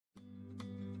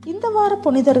இந்த வார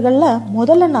புனிதர்கள்ல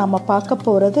முதல்ல நாம பார்க்க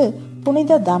போறது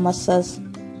புனித தாமசஸ்.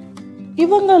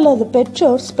 இவங்களது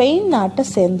பெற்றோர் ஸ்பெயின் நாட்டை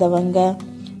சேர்ந்தவங்க.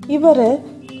 இவர்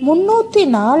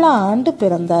 304 ஆண்டு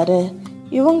பிறந்தாரு.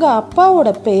 இவங்க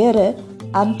அப்பாவோட பெயரு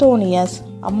அந்தோனியஸ்,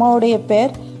 அம்மாவுடைய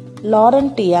பேர்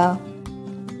லாரண்டியா.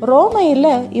 ரோமையில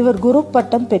இவர் குரு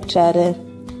பட்டம் பெற்றாரு.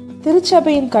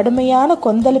 திருச்சபையின் கடுமையான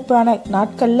கொந்தளிப்பான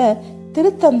நாட்கள்ல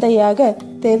திருத்தந்தையாக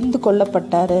தெரிந்து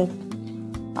கொள்ளப்பட்டாரு.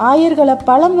 ஆயர்களை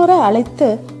பலமுறை அழைத்து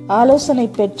ஆலோசனை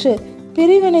பெற்று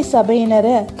பிரிவினை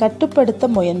சபையினரை கட்டுப்படுத்த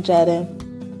முயன்றாரு.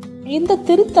 இந்த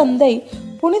திருத்தந்தை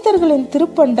புனிதர்களின்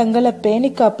திருப்பண்டங்களை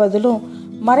பேணி காப்பதிலும்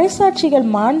மறைசாட்சிகள்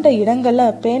மாண்ட இடங்களை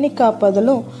பேணி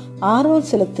காப்பதிலும் ஆர்வம்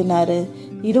செலுத்தினாரு.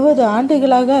 20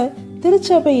 ஆண்டுகளாக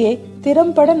திருச்சபையை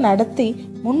திறம்பட நடத்தி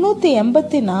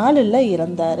 384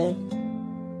 இறந்தாரு.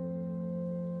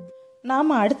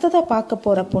 நாம அடுத்ததா பார்க்க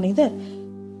போற புனிதர்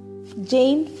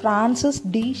ஜெயின் பிரான்சிஸ்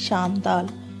டி சாந்தால்.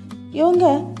 இவங்க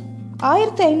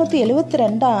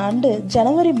 1572 ஆண்டு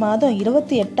ஜனவரி மாதம்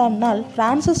 28ஆம் நாள்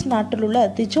பிரான்சிஸ் நாட்டில் உள்ள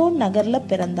திஜோன் நகர்ல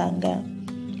பிறந்தாங்க.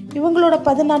 இவங்களோட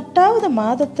 18வது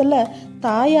மாதத்துல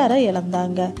தாயாரை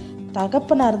இழந்தாங்க.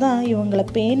 தகப்பனார் தான் இவங்களை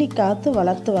பேணி காத்து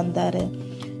வளர்த்து வந்தாரு.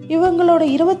 இவங்களோட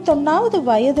 21வது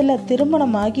வயதுல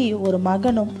திருமணமாகி ஒரு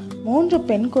மகனும் 3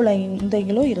 பெண்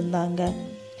குழந்தைகளும் இருந்தாங்க.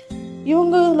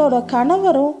 இவங்களோட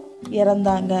கணவரும்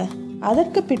இறந்தாங்க.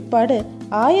 அதற்கு பிற்பாடு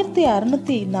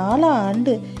 1604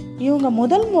 ஆண்டு இவங்க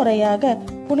முதல் முறையாக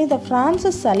புனித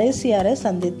பிரான்சிஸ் சலேசியாரை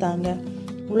சந்தித்தாங்க.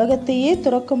 உலகத்தையே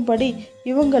துறக்கும்படி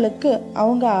இவங்களுக்கு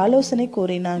அவங்க ஆலோசனை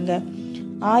கூறினாங்க.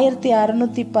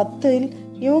 1610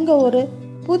 இவங்க ஒரு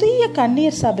புதிய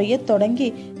கன்னியர் சபையை தொடங்கி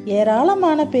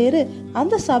ஏராளமான பேரு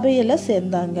அந்த சபையில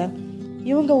சேர்ந்தாங்க.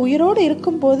 இவங்க உயிரோடு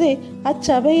இருக்கும் போதே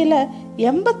அச்சபையில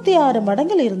 86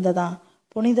 மடங்கள் இருந்ததா.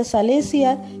 புனித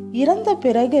சலேசியார் இறந்த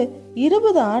பிறகு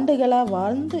 20 ஆண்டுகளா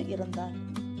வாழ்ந்து இருந்தாங்க.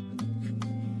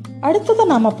 அடுத்தது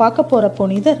நாம பார்க்க போற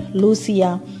புனிதர்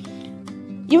லூசியா.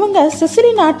 இவங்க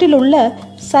சிசிலி நாட்டில் உள்ள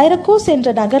சைரக்கூஸ் என்ற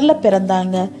நகர்ல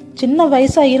பிறந்தாங்க. சின்ன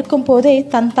வயசா இருக்கும் போதே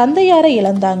தன் தந்தையாரை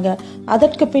இழந்தாங்க.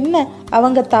 அதற்கு பின்ன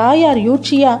அவங்க தாயார்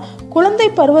யூச்சியா குழந்தை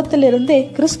பருவத்திலிருந்தே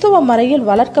கிறிஸ்துவ மறையில்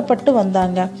வளர்க்கப்பட்டு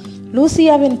வந்தாங்க.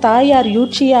 லூசியாவின் தாயார்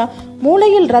யூச்சியா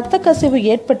மூளையில் இரத்த கசிவு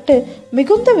ஏற்பட்டு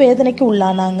மிகுந்த வேதனைக்கு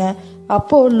உள்ளானாங்க.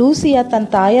 அப்போ லூசியா தன்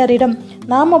தாயாரிடம்,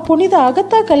 நாம புனித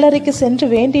அகத்தா கல்லறைக்கு சென்று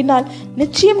வேண்டினால்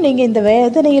நிச்சயம் நீங்க இந்த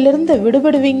வேதனையிலிருந்து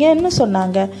விடுபடுவீங்கன்னு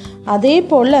சொன்னாங்க. அதே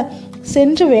போல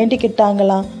சென்று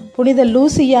வேண்டிக்கிட்டாங்களாம். புனித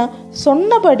லூசியா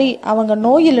சொன்னபடி அவங்க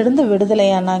நோயிலிருந்து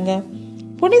விடுதலையானாங்க.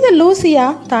 புனித லூசியா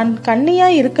தான் கன்னியா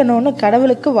இருக்கணும்னு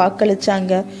கடவுளுக்கு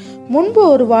வாக்களிச்சாங்க. முன்பு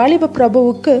ஒரு வாலிப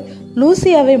பிரபுவுக்கு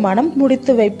லூசியாவை மனம்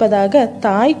முடித்து வைப்பதாக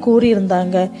தாய்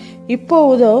கூறியிருந்தாங்க.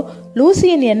 இப்போதோ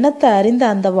லூசியின் எண்ணத்தை அறிந்த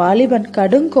அந்த வாலிபன்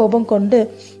கடும் கோபம் கொண்டு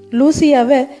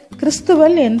லூசியாவை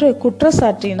கிறிஸ்துவல் என்று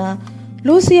குற்றச்சாட்டினான்.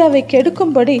 லூசியாவை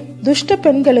கெடுக்கும்படி துஷ்ட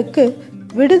பெண்களுக்கு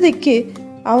விடுதிக்கு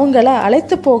அவங்கள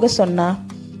அழைத்து போக சொன்னா.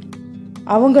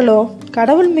 அவங்களோ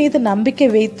கடவுள் மீது நம்பிக்கை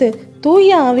வைத்து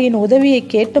தூய ஆவியின் உதவியை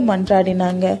கேட்டு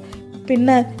மன்றாடினாங்க.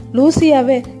 பின்னர்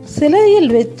லூசியாவை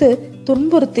சிலையில் வைத்து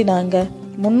துன்புறுத்தினாங்க.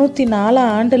 304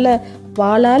 ஆண்டுல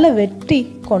வாளால வெட்டி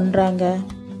கொன்றாங்க.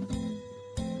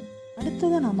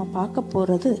 அடுத்தது நாம பார்க்க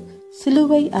போறது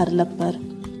சிலுவை அருளப்பர்.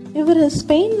 இவர்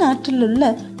ஸ்பெயின் நாட்டில் உள்ள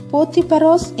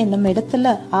போத்திபரோஸ் என்னும்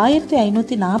இடத்துல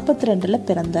 1542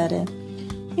 பிறந்தாரு.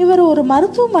 இவர் ஒரு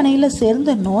மருத்துவமனையில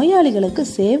சேர்ந்த நோயாளிகளுக்கு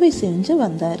சேவை செஞ்சு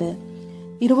வந்தாரு.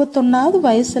 21வது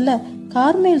வயசுல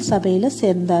கார்மேல் சபையில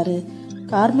சேர்ந்தாரு.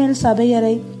 கார்மேல்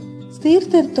சபையரை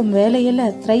சீர்திருத்தும் வேலையில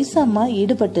திரைசம்மா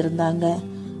ஈடுபட்டிருந்தாங்க.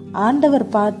 ஆண்டவர்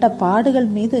பாட்ட பாடுகள்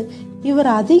மீது இவர்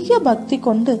அதிக பக்தி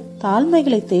கொண்டு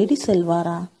தாழ்மைகளை தேடி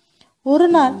செல்வாராம். ஒரு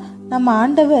நாள் நம்ம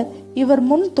ஆண்டவர் இவர்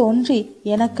முன் தோன்றி,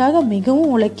 எனக்காக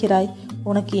மிகவும் உழைக்கிறாய்,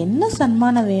 உனக்கு என்ன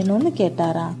சன்மானம் வேணும்னு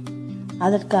கேட்டாராம்.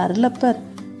 அதற்கு அருளப்பர்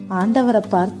ஆண்டவரை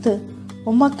பார்த்து,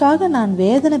 உமக்காக நான்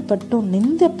வேதனைப்பட்டும்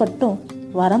நிந்தப்பட்டும்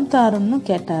வரம் தாருன்னு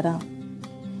கேட்டாராம்.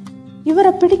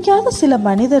 இவரை பிடிக்காத சில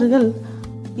மனிதர்கள்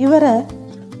இவரை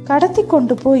கடத்தி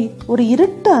கொண்டு போய் ஒரு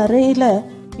இருட்டு அறையில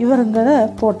இவங்களை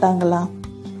போட்டாங்களாம்.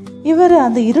 இவர்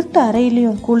அந்த இருட்டு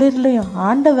அறையிலையும் குளிர்லையும்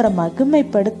ஆண்டவரை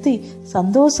மகிமைப்படுத்தி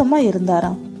சந்தோஷமா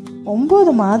இருந்தாராம்.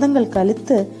 9 மாதங்கள்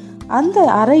கழித்து அந்த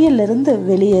அறையிலிருந்து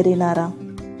வெளியேறினாராம்.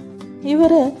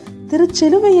 இவரு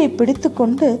திருச்சிலுவையை பிடித்து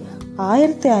கொண்டு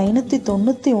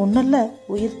 1591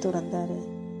 உயிர் துறந்தாரு.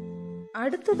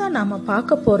 அடுத்ததான் நாம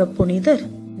பார்க்க போற புனிதர்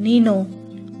நீனோ.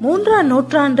 3ஆம்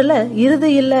நூற்றாண்டுல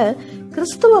இறுதியில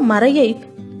கிறிஸ்துவ மறையை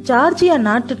ஜார்ஜியா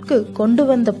நாட்டிற்கு கொண்டு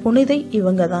வந்த புனிதை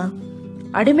இவங்க தான்.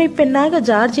 அடிமை பெண்ணாக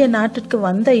ஜார்ஜியா நாட்டிற்கு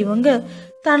வந்த இவங்க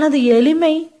தனது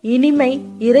எளிமை, இனிமை,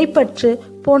 இறைப்பற்று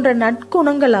போன்ற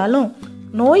நற்குணங்களாலும்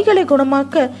நோய்களை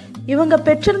குணமாக்க இவங்க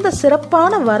பெற்றிருந்த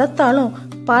சிறப்பான வரத்தாலும்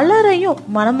பலரையும்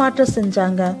மனமாற்றம்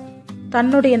செஞ்சாங்க.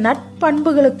 தன்னுடைய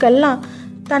நட்பண்புகளுக்கெல்லாம்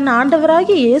தன்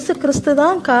ஆண்டவராகி இயேசு கிறிஸ்து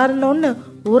தான் காரணம்னு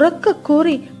உரக்க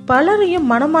கூறி பலரையும்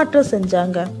மனமாற்றம்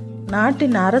செஞ்சாங்க.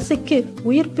 நாட்டின் அரசிக்கு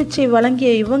உயிர் பிச்சை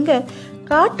வழங்கிய இவங்க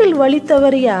காட்டில் வழி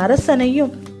தவறிய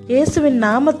அரசனையும் இயேசுவின்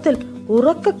நாமத்தில்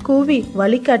உரக்க கூவி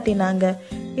வழிகாட்டினாங்க.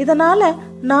 இதனால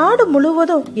நாடு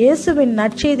முழுவதும் இயேசுவின்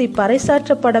நற்செய்தி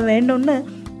பறைசாற்றப்பட வேண்டும்னு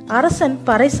அரசன்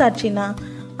பறைசாற்றினான்.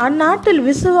 அந்நாட்டில்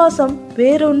விசுவாசம்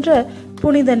வேறொன்ற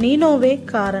புனித நீனோவே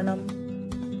காரணம்.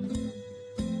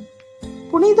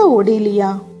 புனித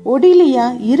ஒடிலியா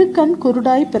இரு கண்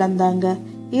குருடாய் பிறந்தாங்க.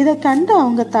 இதை கண்டு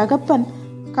அவங்க தகப்பன்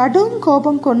கடும்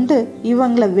கோபம் கொண்டு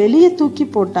இவங்களை வெளியே தூக்கி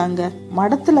போட்டாங்க.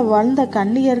 மடத்துல வாழ்ந்த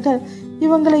கன்னியர்கள்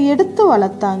இவங்களை எடுத்து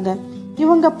வளர்த்தாங்க.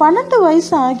 இவங்க 12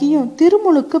 வயசு ஆகியும்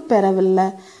திருமுழுக்கு பெறவில்லை.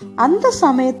 அந்த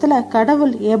சமயத்துல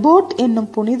கடவுள் எபோட் என்னும்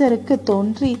புனிதருக்கு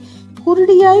தோன்றி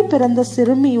குருடியாய் பிறந்த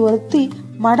சிறுமி ஒருத்தி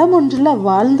மடம் ஒன்றுல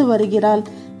வாழ்ந்து வருகிறாள்.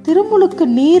 திருமுழுக்கு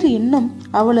நீர் இன்னும்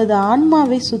அவளது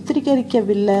ஆன்மாவை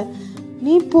சுத்திகரிக்கவில்லை.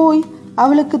 நீ போய்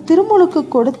அவளுக்கு திருமுழுக்கு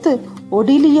கொடுத்து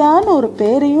ஒடிலியான்னு ஒரு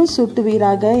பெயரையும்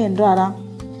சூட்டுவீராக என்றாராம்.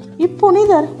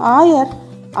 இப்புனிதர் ஆயர்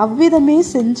அவ்விதமே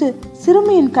செஞ்சு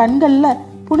சிறுமியின் கண்கள்ல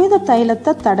புனித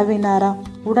தைலத்தை தடவினாராம்.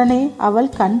 உடனே அவள்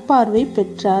கண் பார்வை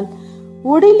பெற்றாள்.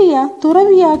 ஒடிலியா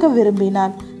துறவியாக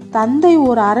விரும்பினாள். தந்தை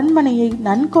ஒரு அரண்மனையை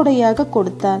நன்கொடையாக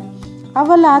கொடுத்தார்.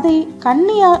 அவள் அதை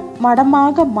கன்னியா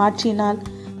மடமாக மாற்றினாள்.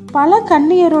 பல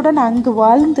கன்னியருடன் அங்கு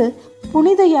வாழ்ந்து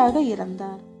புனிதையாக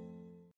இருந்தார்.